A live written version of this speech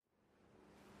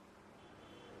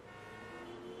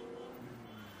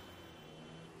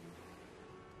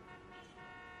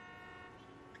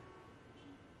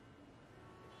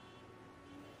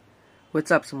What's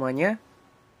up semuanya?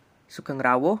 Sugeng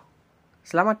rawuh.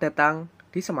 Selamat datang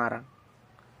di Semarang.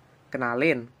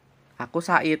 Kenalin, aku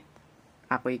Said.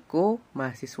 Aku iku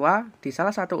mahasiswa di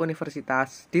salah satu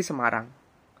universitas di Semarang.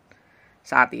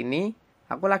 Saat ini,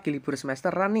 aku lagi libur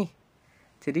semesteran nih.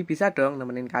 Jadi bisa dong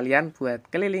nemenin kalian buat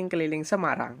keliling-keliling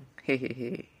Semarang.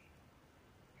 Hehehe.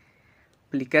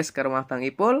 Beli gas ke rumah Bang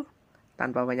Ipul,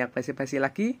 tanpa banyak basi-basi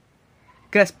lagi,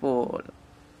 gaspol.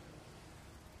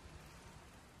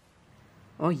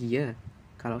 Oh iya,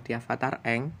 kalau di Avatar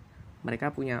Eng, mereka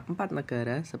punya 4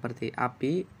 negara seperti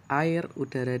api, air,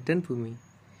 udara, dan bumi.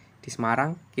 Di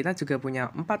Semarang, kita juga punya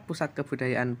 4 pusat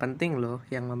kebudayaan penting loh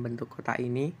yang membentuk kota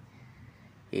ini.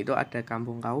 Yaitu ada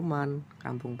Kampung Kauman,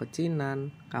 Kampung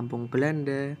Pecinan, Kampung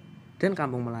Belanda, dan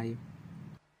Kampung Melayu.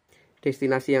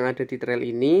 Destinasi yang ada di trail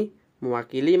ini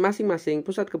mewakili masing-masing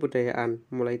pusat kebudayaan,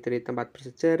 mulai dari tempat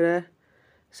bersejarah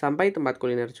sampai tempat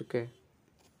kuliner juga.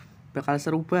 Bakal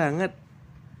seru banget.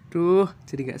 Duh,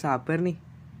 jadi gak sabar nih.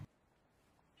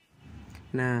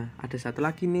 Nah, ada satu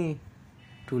lagi nih.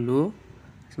 Dulu,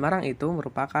 Semarang itu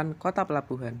merupakan kota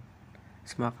pelabuhan.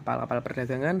 Semua kapal-kapal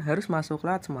perdagangan harus masuk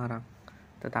lewat Semarang.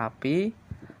 Tetapi,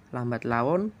 lambat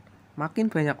laun,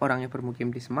 makin banyak orang yang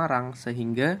bermukim di Semarang,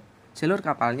 sehingga jalur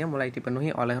kapalnya mulai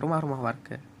dipenuhi oleh rumah-rumah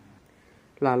warga.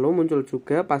 Lalu muncul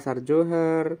juga Pasar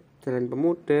Johar, Jalan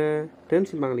Pemuda, dan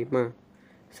Simpang 5.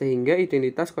 Sehingga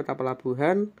identitas kota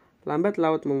pelabuhan lambat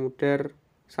laut memudar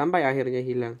sampai akhirnya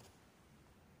hilang.